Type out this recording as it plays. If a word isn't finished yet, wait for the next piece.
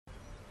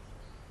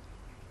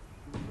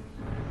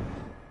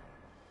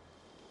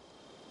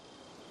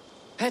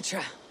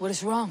Petra, what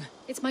is wrong?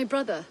 It's my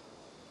brother.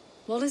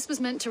 Wallace was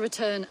meant to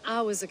return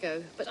hours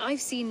ago, but I've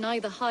seen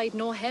neither hide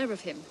nor hair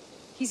of him.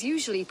 He's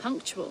usually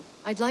punctual.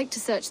 I'd like to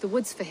search the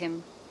woods for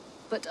him,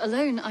 but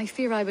alone I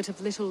fear I would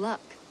have little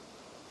luck.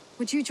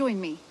 Would you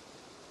join me?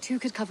 Two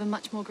could cover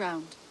much more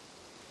ground.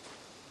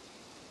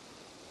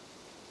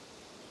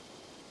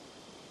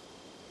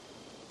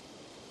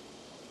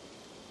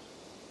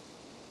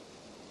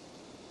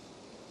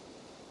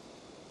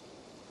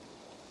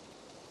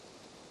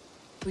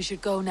 We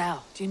should go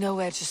now. Do you know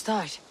where to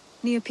start?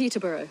 Near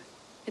Peterborough.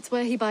 It's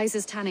where he buys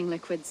his tanning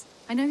liquids.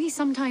 I know he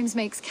sometimes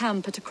makes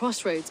camp at a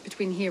crossroads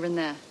between here and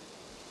there.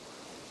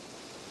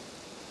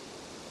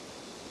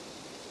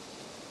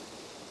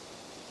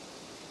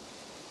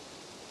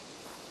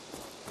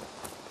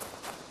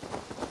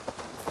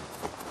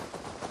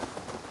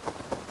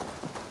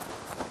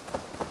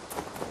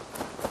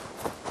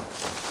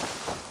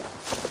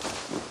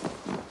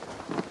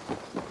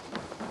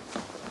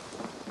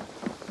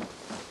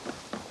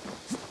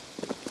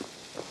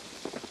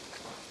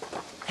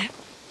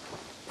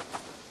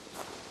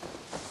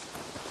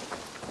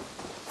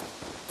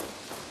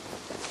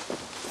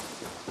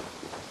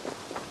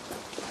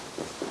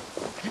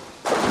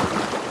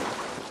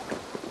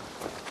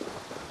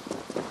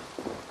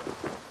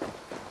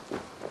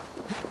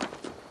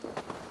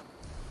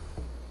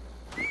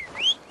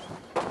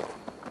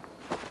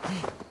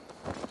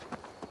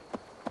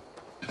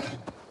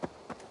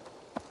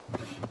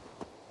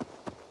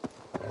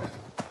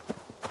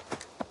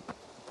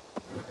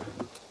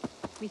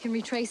 We can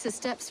retrace his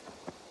steps.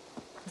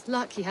 With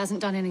luck, he hasn't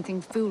done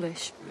anything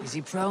foolish. Is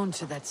he prone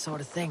to that sort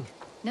of thing?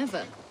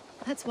 Never.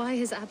 That's why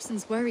his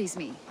absence worries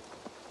me.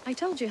 I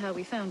told you how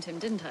we found him,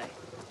 didn't I?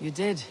 You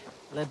did.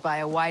 Led by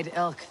a white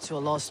elk to a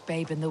lost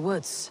babe in the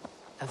woods.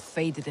 A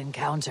fated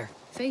encounter.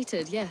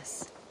 Fated,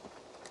 yes.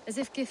 As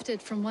if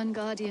gifted from one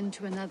guardian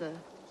to another,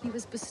 he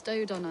was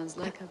bestowed on us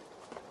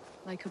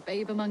like a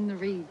babe among the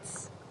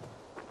reeds.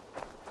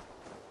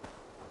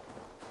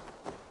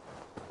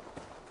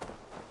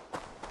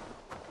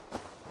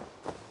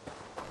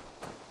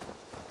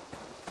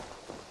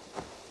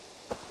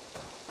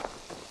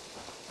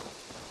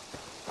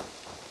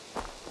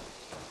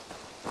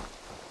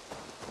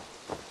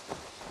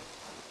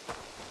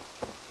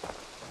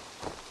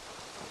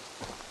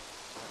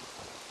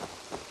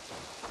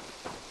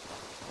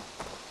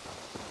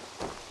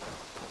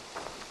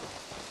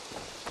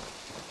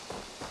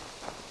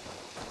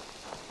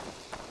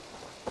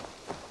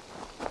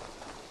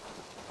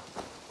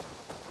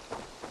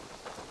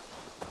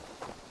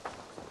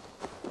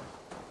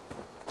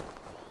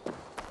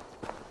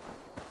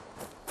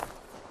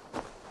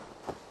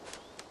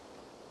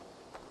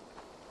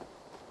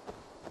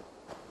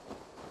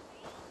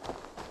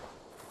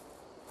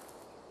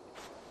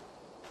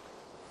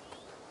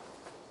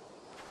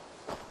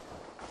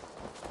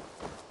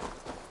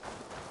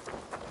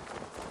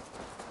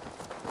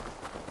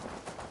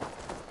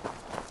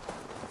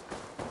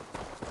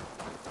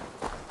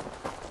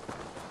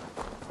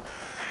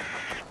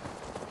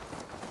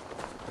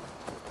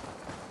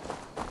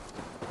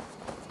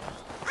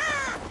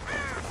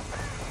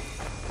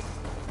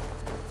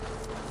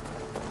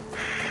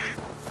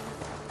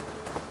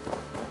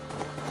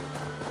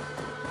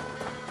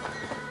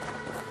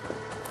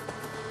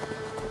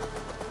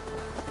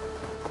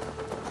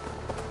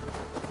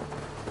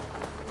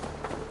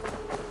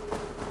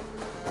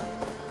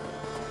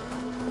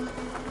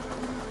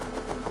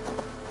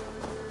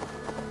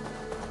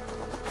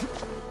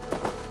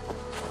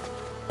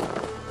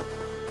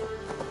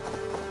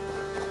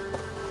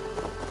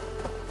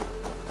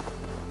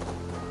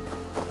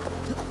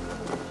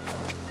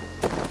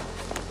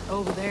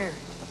 Over there.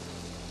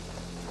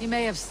 He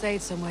may have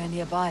stayed somewhere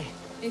nearby.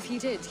 If he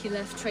did, he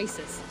left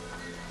traces.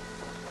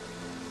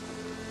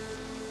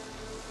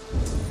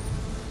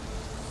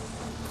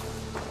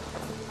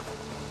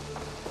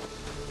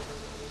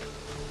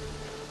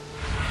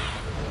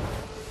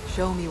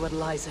 Show me what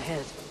lies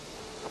ahead.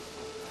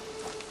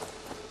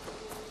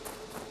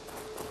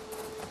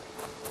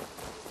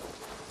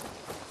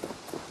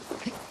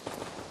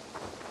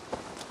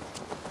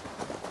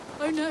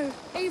 Oh no!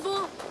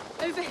 Eivor!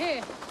 Over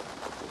here!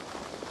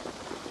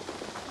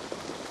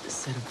 A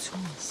set of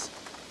tools.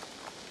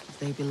 If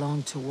they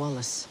belonged to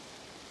Wallace,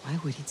 why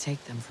would he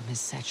take them from his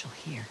satchel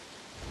here?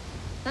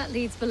 That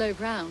leads below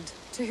ground,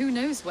 to who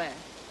knows where.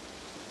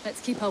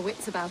 Let's keep our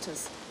wits about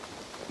us.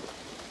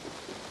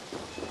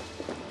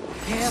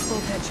 Careful,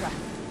 Petra.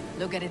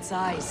 Look at its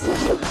eyes.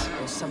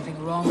 There's something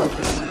wrong with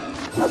this one.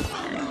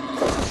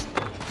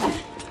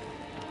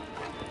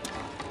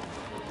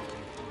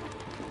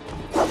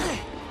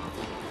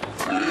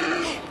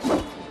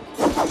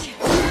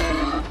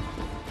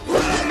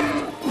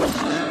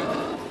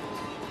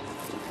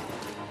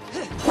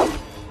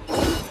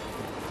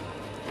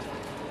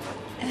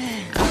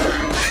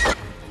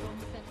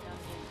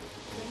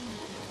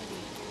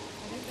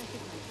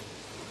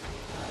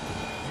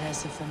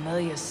 There's a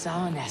familiar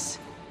sourness,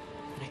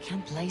 but I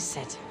can't place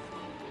it.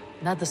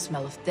 Not the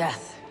smell of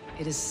death.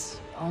 It is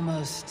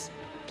almost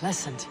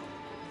pleasant.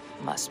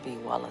 Must be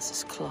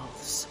Wallace's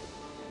clothes.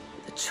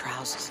 The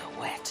trousers are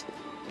wet.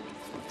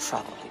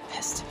 Probably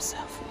pissed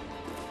himself.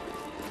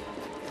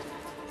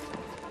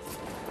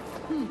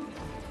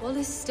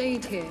 Wallace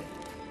stayed here.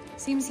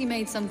 Seems he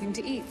made something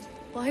to eat.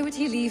 Why would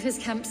he leave his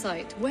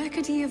campsite? Where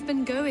could he have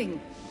been going?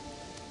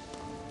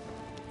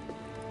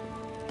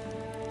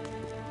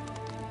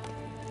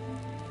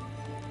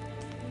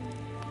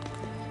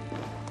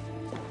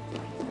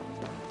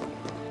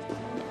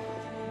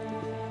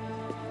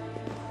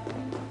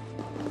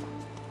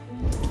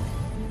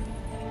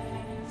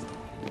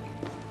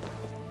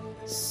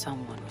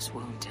 Someone was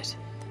wounded.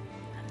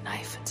 A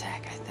knife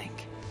attack, I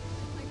think.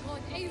 Oh my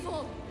god,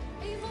 Eivor!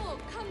 Eivor,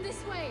 come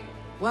this way!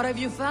 What have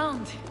you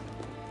found?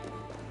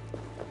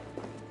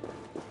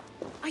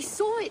 I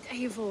saw it,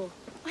 Eivor!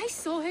 I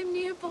saw him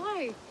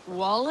nearby!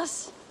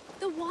 Wallace?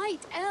 The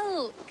White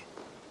Elk!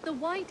 The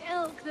White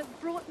Elk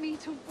that brought me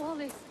to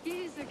Wallace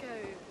years ago.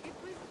 It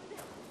was...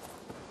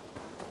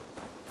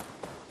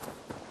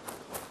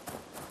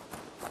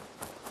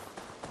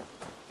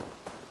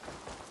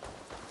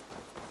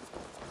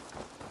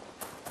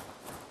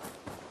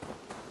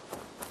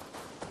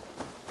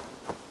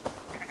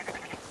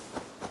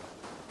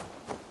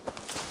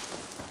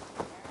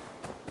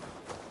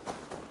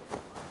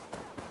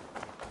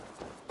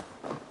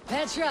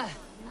 Petra!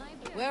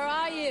 Where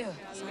are you?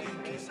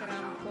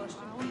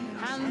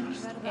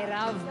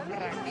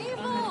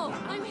 Eivor!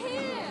 I'm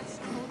here!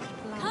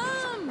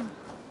 Come!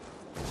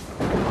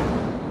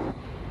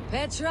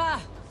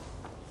 Petra!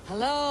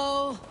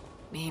 Hello?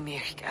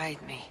 Mimir,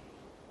 guide me.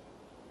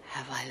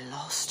 Have I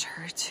lost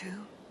her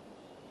too?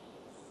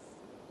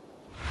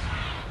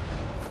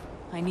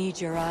 I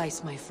need your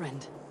eyes, my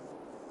friend.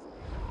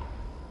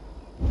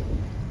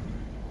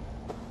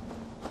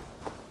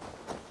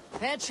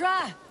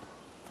 Petra!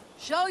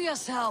 Show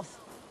yourself!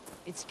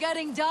 It's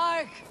getting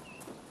dark!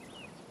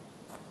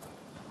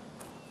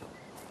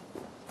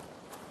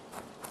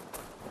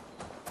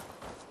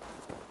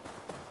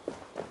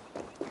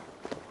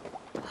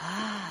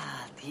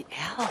 Ah, the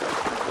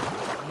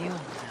elf. You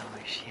know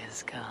where she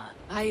has gone.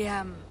 I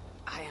am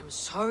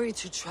sorry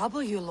to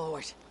trouble you,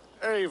 Lord.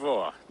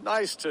 Eivor,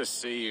 nice to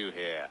see you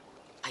here.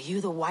 Are you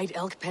the white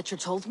elk Petra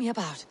told me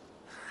about?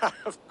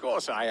 Of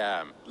course I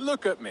am.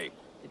 Look at me.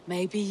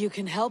 Maybe you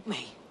can help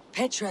me.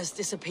 Petra's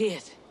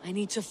disappeared. I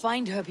need to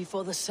find her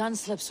before the sun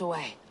slips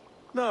away.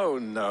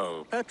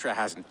 No. Petra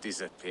hasn't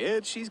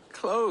disappeared. She's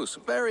close,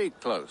 very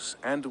close,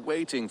 and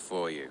waiting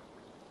for you.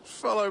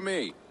 Follow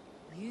me.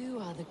 You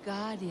are the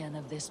guardian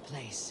of this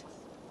place.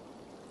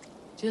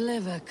 Do you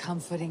live a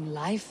comforting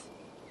life?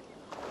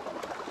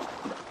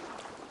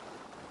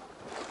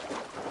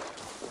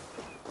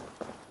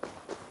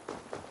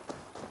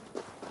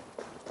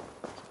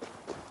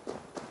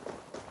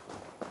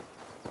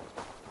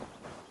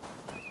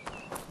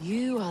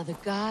 You are the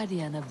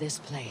guardian of this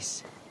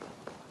place.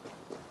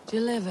 Do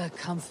you live a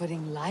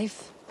comforting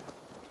life?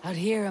 Out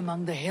here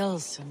among the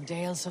hills and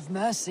dales of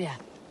Mercia.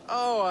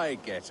 Oh, I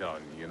get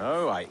on, you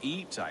know. I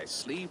eat, I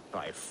sleep,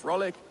 I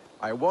frolic.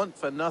 I want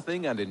for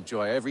nothing and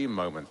enjoy every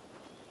moment.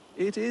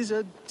 It is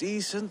a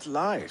decent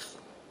life.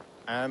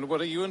 And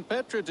what are you and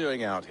Petra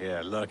doing out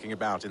here, lurking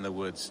about in the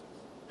woods?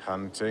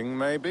 Hunting,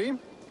 maybe?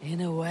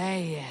 In a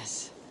way,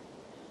 yes.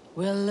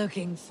 We're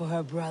looking for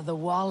her brother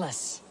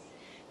Wallace.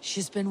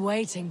 She's been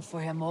waiting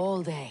for him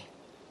all day.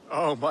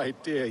 Oh, my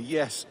dear,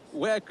 yes.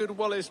 Where could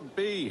Wallace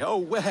be? Oh,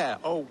 where?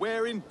 Oh,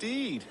 where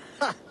indeed?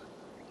 Ha!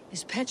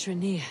 Is Petra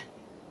near?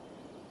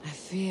 I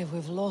fear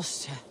we've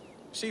lost her.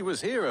 She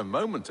was here a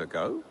moment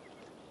ago.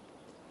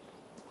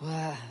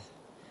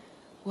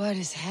 What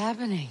is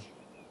happening?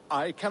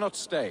 I cannot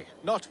stay.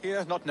 Not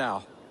here, not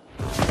now.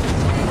 Take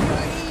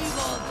your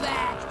evil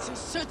back to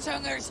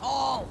Sutunger's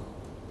Hall!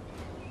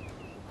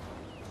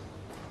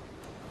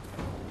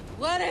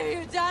 What have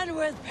you done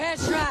with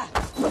Petra?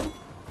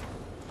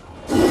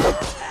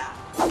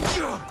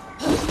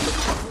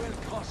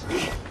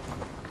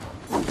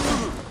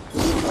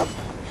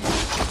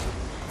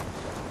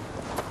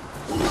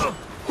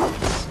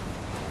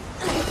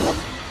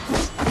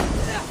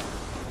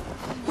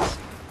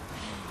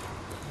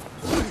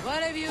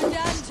 What have you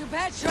done to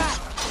Petra?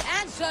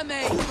 Answer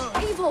me!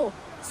 Eivor,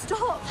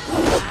 stop!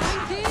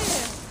 My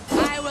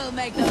dear! I will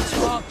make them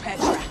talk,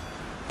 Petra.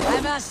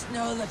 I must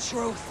know the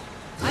truth.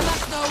 I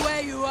must know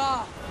where you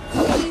are.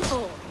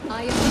 Eivor,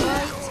 I am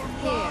right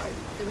here.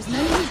 There is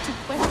no need to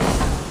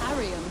question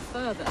Arian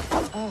further.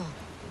 Oh,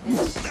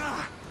 yes.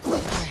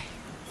 Sorry.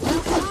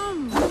 Now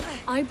come!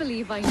 I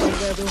believe I know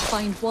where we'll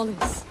find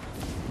Wallace.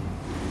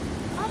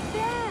 Up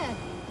there!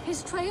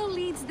 His trail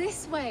leads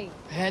this way.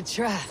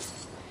 Petra,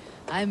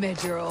 I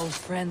met your old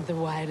friend the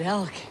White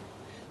Elk,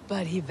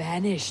 but he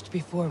vanished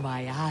before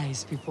my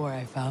eyes before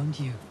I found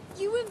you.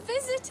 You were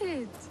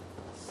visited!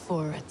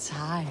 For a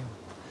time.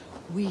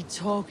 We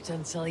talked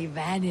until he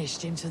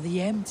vanished into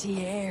the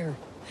empty air.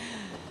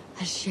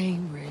 A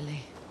shame,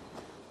 really.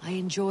 I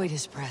enjoyed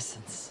his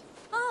presence.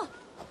 Ah,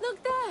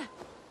 look there!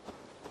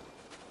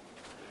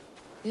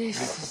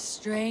 This is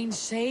strange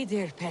say,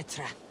 dear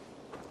Petra.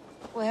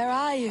 Where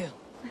are you?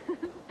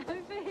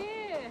 Over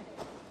here!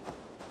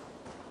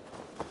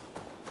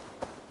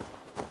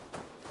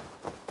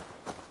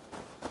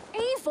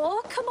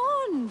 Eivor, come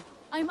on!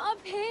 I'm up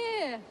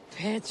here.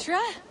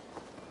 Petra?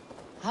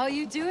 How are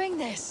you doing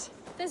this?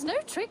 There's no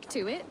trick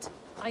to it.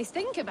 I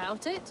think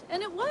about it,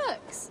 and it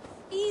works.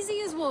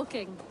 Easy as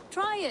walking.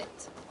 Try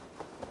it.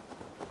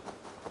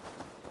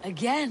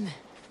 Again?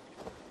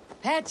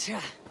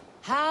 Petra,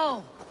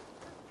 how?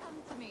 Come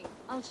to me.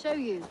 I'll show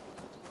you.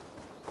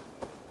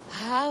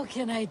 How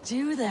can I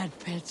do that,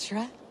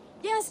 Petra?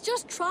 Yes,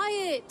 just try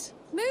it.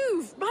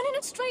 Move! Run in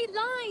a straight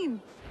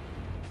line!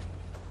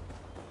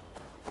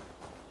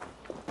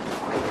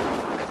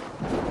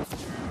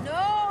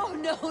 No,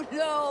 no,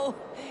 no!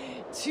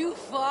 Too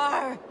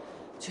far!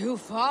 Too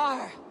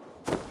far!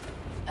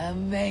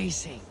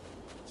 Amazing.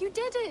 You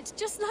did it,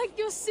 just like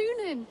your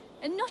Sunan,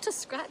 and not a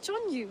scratch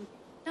on you.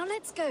 Now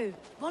let's go.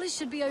 Wallace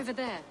should be over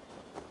there.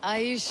 Are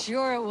you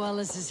sure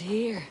Wallace is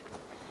here?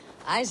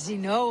 I see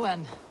no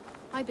one.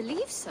 I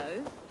believe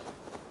so.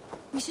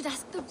 We should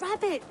ask the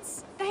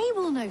rabbits. They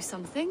will know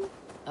something.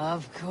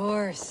 Of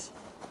course.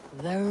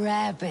 The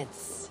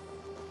rabbits.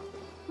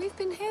 We've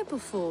been here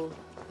before.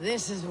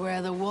 This is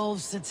where the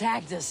wolves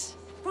attacked us.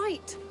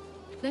 Right.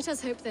 Let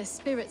us hope their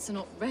spirits are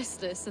not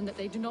restless and that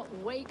they do not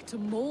wake to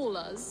maul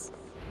us.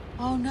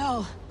 Oh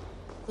no.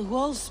 The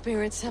wolf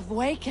spirits have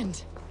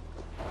wakened.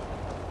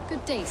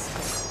 Good day,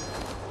 sir.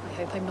 I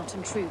hope I'm not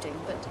intruding,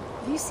 but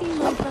have you seen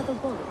my brother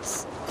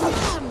Wallace?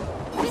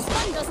 This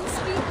one doesn't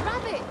speak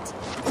rabbit!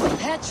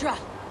 Petra!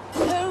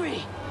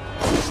 Hurry!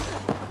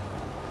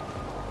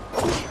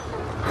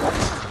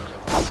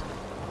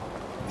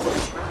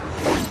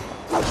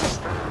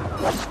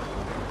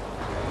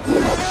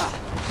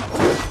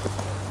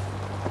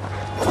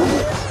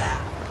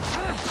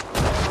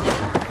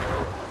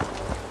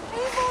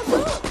 Eivor,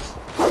 look!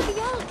 The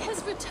elk has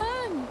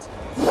returned!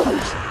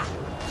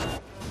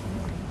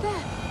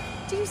 There!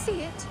 Do you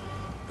see it?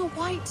 The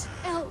white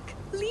elk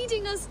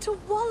leading us to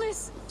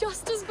Wallace,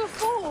 just as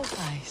before!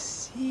 I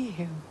see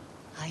him.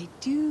 I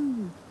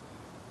do.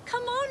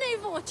 Come on,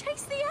 Eivor,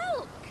 chase the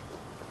elk!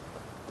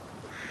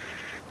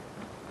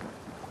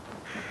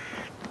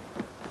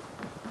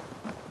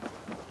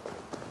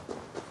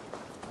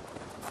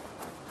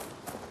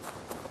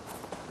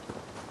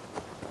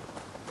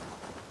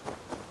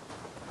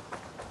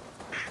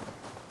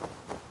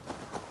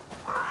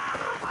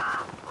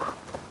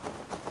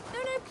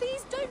 No,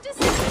 please don't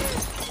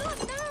disappear! Not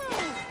now!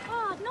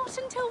 Ah, not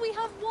until we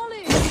have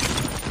Wallace!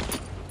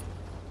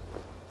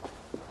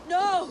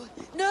 No!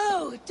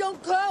 No!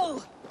 Don't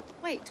go!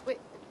 Wait,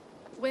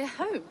 we're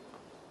home.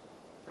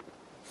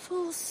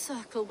 Full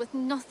circle with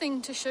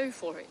nothing to show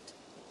for it.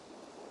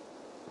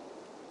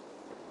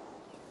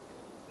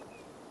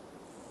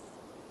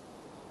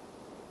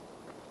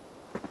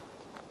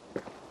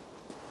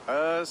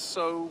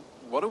 So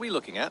what are we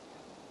looking at?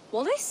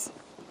 Wallace?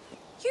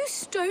 You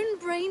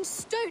stone-brained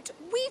stoat!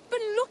 We've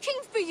been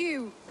looking for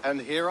you!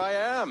 And here I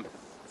am,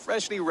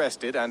 freshly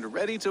rested and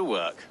ready to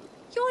work.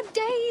 You're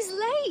days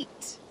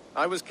late!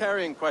 I was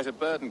carrying quite a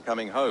burden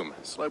coming home.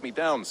 Slowed me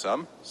down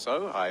some,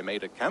 so I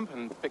made a camp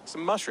and picked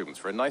some mushrooms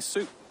for a nice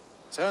soup.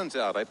 Turns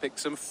out I picked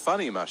some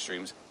funny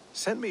mushrooms.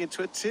 Sent me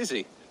into a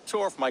tizzy.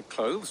 Tore off my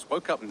clothes,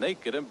 woke up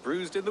naked and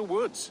bruised in the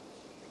woods.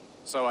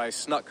 So I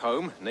snuck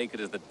home,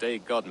 naked as the day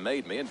God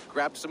made me, and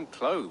grabbed some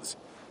clothes.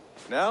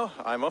 Now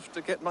I'm off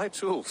to get my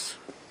tools.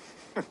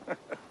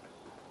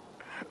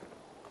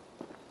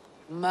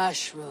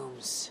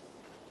 Mushrooms.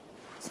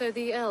 So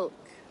the elk,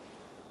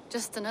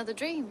 just another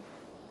dream.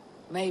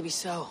 Maybe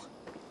so.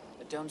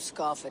 But don't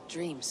scoff at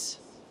dreams.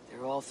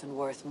 They're often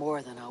worth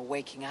more than our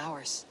waking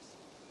hours.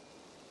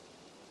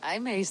 I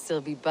may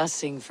still be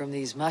bussing from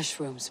these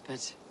mushrooms,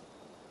 but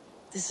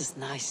this is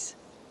nice.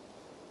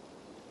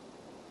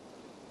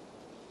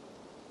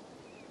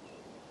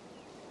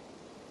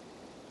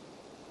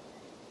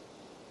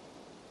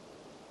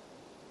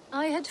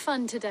 I had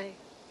fun today.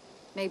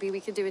 Maybe we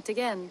could do it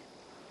again,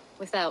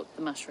 without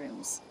the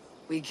mushrooms.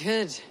 We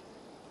could.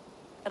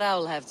 But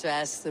I'll have to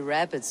ask the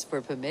rabbits for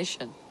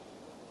permission.